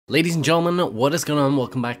Ladies and gentlemen, what is going on?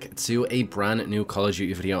 Welcome back to a brand new Call of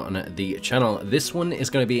Duty video on the channel. This one is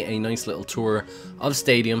going to be a nice little tour of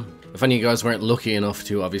Stadium. If any of you guys weren't lucky enough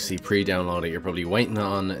to obviously pre-download it, you're probably waiting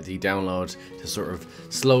on the download to sort of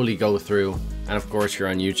slowly go through. And of course, you're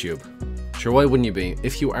on YouTube. Sure, why wouldn't you be?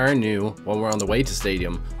 If you are new while we're on the way to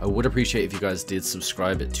Stadium, I would appreciate if you guys did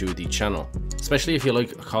subscribe to the channel. Especially if you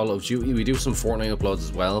like Call of Duty. We do some Fortnite uploads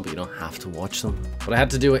as well, but you don't have to watch them. But I had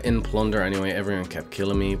to do it in Plunder anyway. Everyone kept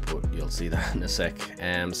killing me, but you'll see that in a sec.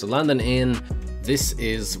 So landing in, this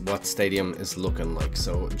is what Stadium is looking like.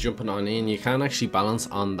 So jumping on in, you can actually balance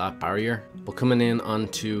on that barrier, but coming in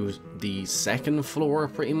onto the second floor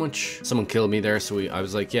pretty much. Someone killed me there, so I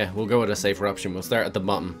was like, yeah, we'll go with a safer option. We'll start at the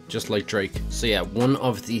bottom, just like Drake. So yeah, one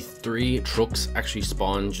of the 3 trucks actually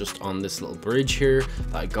spawn just on this little bridge here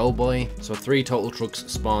that I go by. So 3 total trucks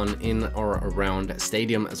spawn in or around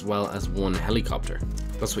Stadium, as well as 1 helicopter.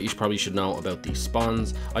 That's what you probably should know about these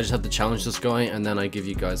spawns. I just had to challenge this guy, and then I give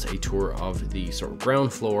you guys a tour of the sort of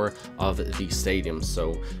ground floor of the stadium.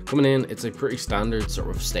 So coming in, it's a pretty standard sort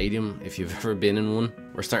of stadium if you've ever been in one.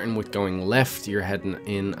 We're starting with going left, you're heading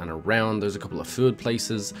in and around. There's a couple of food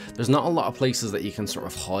places. There's not a lot of places that you can sort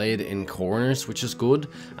of hide in corners, which is good.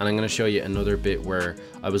 And I'm going to show you another bit where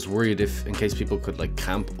I was worried in case people could like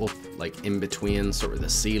camp up like in between sort of the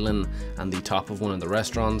ceiling and the top of one of the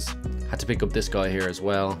restaurants. Had to pick up this guy here as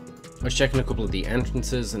well. I was checking a couple of the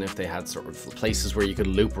entrances and if they had sort of places where you could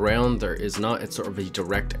loop around. There is not. It's sort of a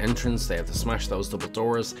direct entrance. They have to smash those double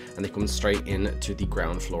doors and they come straight into the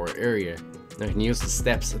ground floor area. Now I can use the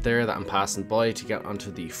steps there that I'm passing by to get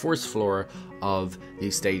onto the first floor of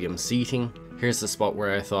the stadium seating. Here's the spot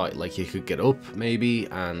where I thought like you could get up maybe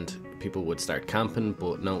and people would start camping,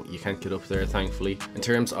 but no, you can't get up there thankfully. In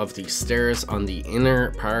terms of the stairs on the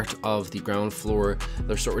inner part of the ground floor,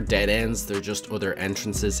 they're sort of dead ends. They're just other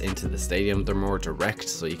entrances into the stadium. They're more direct,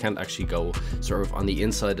 so you can't actually go sort of on the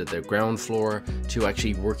inside of the ground floor to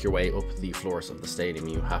actually work your way up the floors of the stadium.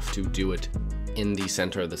 You have to do it in the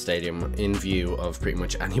center of the stadium in view of pretty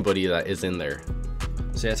much anybody that is in there.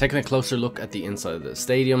 So yeah, taking a closer look at the inside of the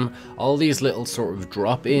stadium, all these little sort of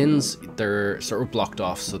drop-ins, they're sort of blocked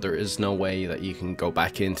off, so there is no way that you can go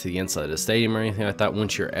back into the inside of the stadium or anything like that.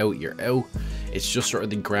 Once you're out, you're out. It's just sort of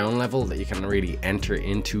the ground level that you can really enter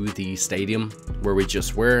into the stadium where we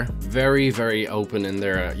just were. Very, very open in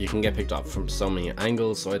there. You can get picked up from so many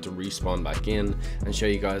angles, so I had to respawn back in and show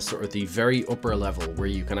you guys sort of the very upper level where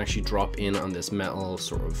you can actually drop in on this metal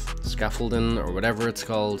sort of scaffolding or whatever it's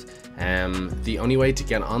called. The only way to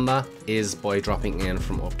get on that is by dropping in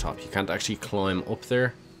from up top. You can't actually climb up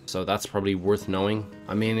there, so that's probably worth knowing.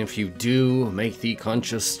 I mean, if you do make the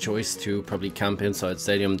conscious choice to probably camp inside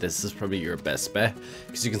stadium, this is probably your best bet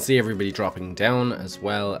because you can see everybody dropping down as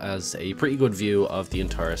well as a pretty good view of the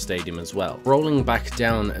entire stadium as well. Rolling back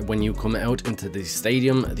down, when you come out into the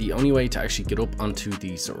stadium, the only way to actually get up onto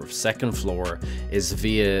the sort of second floor is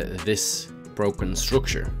via this broken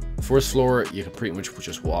structure. First floor, you can pretty much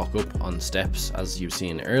just walk up on steps as you've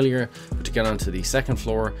seen earlier, but to get onto the second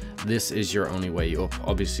floor, this is your only way up.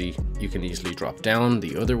 Obviously, you can easily drop down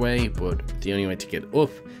the other way, but the only way to get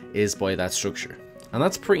up is by that structure. And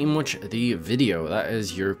that's pretty much the video. That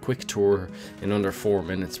is your quick tour in under 4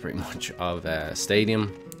 minutes pretty much of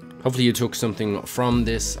Stadium. Hopefully you took something from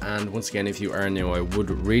this, and once again, if you are new, I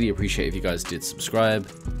would really appreciate if you guys did subscribe.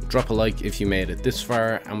 Drop a like if you made it this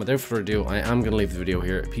far, and without further ado, I am going to leave the video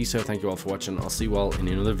here. Peace out, thank you all for watching. I'll see you all in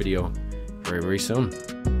another video very, very soon.